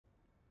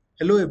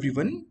Hello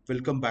everyone,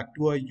 welcome back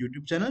to our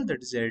YouTube channel,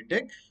 that is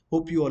AirTech.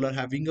 Hope you all are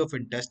having a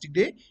fantastic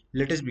day.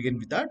 Let us begin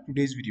with our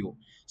today's video.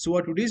 So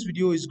our today's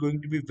video is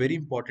going to be very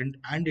important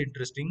and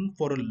interesting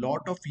for a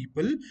lot of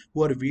people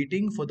who are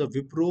waiting for the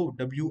Wipro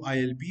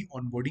WILP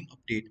onboarding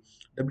update.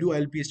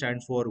 WILP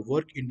stands for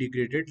Work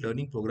Integrated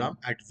Learning Program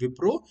at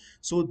Wipro.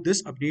 So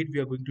this update we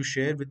are going to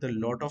share with a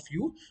lot of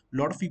you. A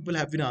lot of people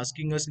have been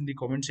asking us in the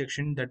comment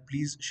section that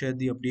please share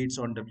the updates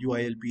on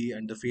WILP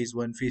and the phase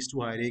 1, phase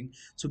 2 hiring.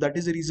 So that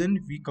is the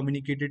reason we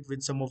communicated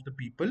with some of the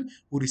people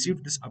who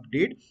received this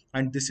update,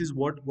 and this is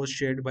what was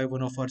shared by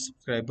one of our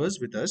subscribers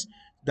with us.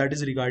 That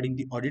is regarding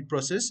the audit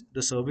process,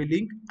 the survey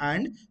link,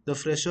 and the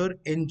fresher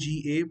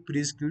NGA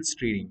pre-skills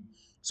training.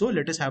 So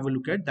let us have a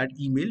look at that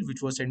email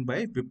which was sent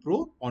by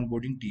Wipro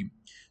onboarding team.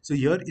 So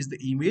here is the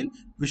email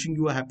wishing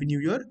you a happy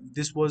new year.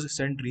 This was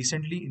sent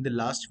recently in the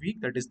last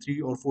week, that is 3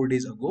 or 4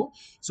 days ago.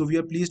 So we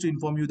are pleased to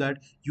inform you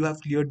that you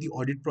have cleared the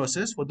audit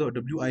process for the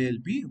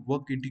WILP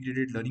Work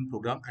Integrated Learning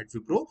Program at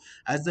Wipro.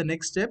 As the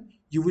next step,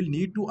 you will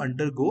need to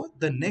undergo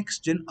the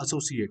Next Gen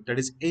Associate, that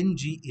is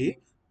NGA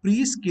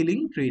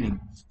pre-skilling training.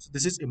 So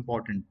this is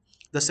important.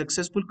 The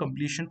successful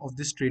completion of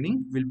this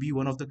training will be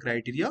one of the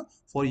criteria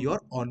for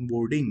your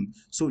onboarding.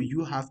 So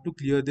you have to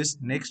clear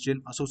this Next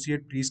Gen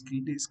Associate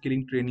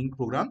pre-skilling training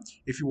program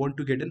if you want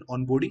to get an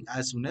onboarding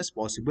as soon as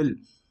possible.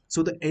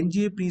 So the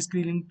NGA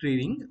pre-screening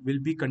training will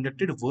be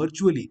conducted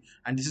virtually,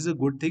 and this is a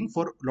good thing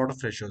for a lot of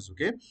freshers.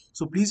 Okay,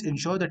 so please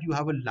ensure that you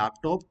have a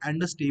laptop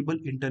and a stable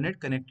internet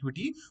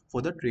connectivity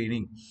for the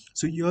training.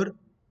 So here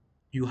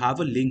you have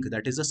a link,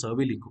 that is a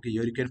survey link. Okay,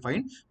 here you can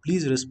find,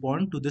 please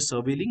respond to the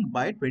survey link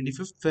by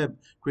 25th Feb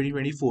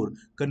 2024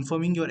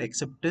 confirming your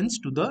acceptance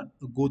to the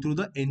go through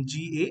the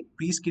NGA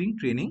pre-screening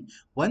training.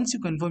 Once you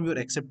confirm your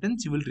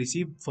acceptance, you will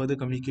receive further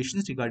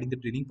communications regarding the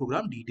training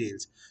program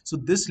details. So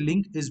this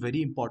link is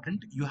very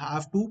important. You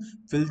have to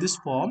fill this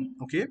form.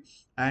 Okay,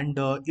 and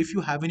if you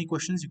have any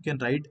questions, you can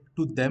write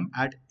to them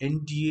at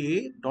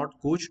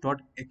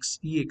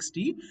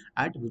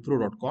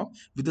nga.coach.ext@wipro.com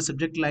with the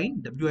subject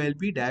line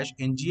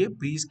WILP-NGA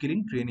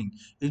pre-skilling training.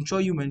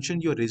 Ensure you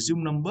mention your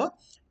resume number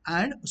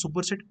and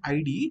superset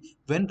ID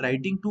when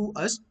writing to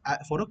us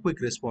for a quick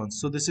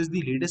response. So this is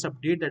the latest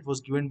update that was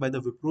given by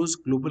the Wipro's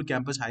global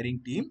campus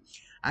hiring team,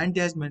 and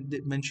they has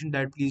mentioned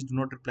that please do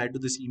not reply to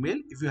this email.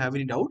 If you have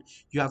any doubt,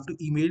 you have to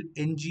email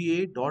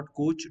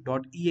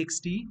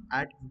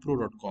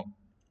nga.coach.ext@wipro.com.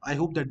 I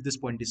hope that this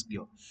point is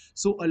clear.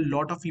 So a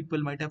lot of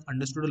people might have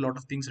understood a lot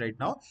of things right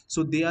now.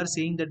 So they are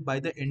saying that by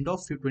the end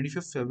of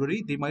 25th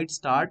February, they might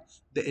start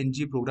the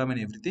NG program and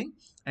everything.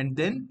 And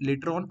then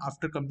later on,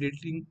 after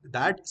completing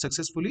that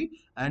successfully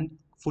and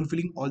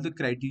fulfilling all the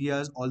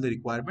criteria, all the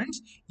requirements,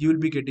 you will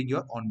be getting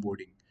your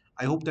onboarding.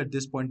 I hope that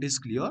this point is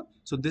clear.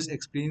 So this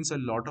explains a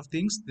lot of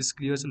things. This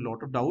clears a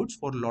lot of doubts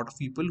for a lot of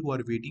people who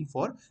are waiting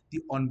for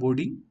the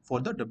onboarding for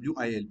the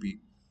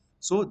WILP.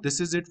 So this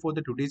is it for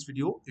the today's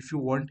video. If you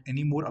want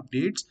any more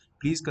updates,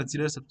 please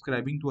consider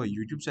subscribing to our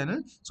YouTube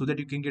channel so that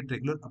you can get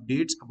regular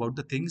updates about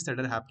the things that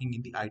are happening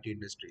in the IT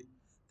industry.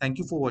 Thank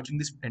you for watching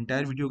this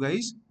entire video,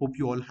 guys. Hope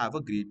you all have a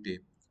great day.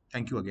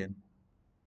 Thank you again.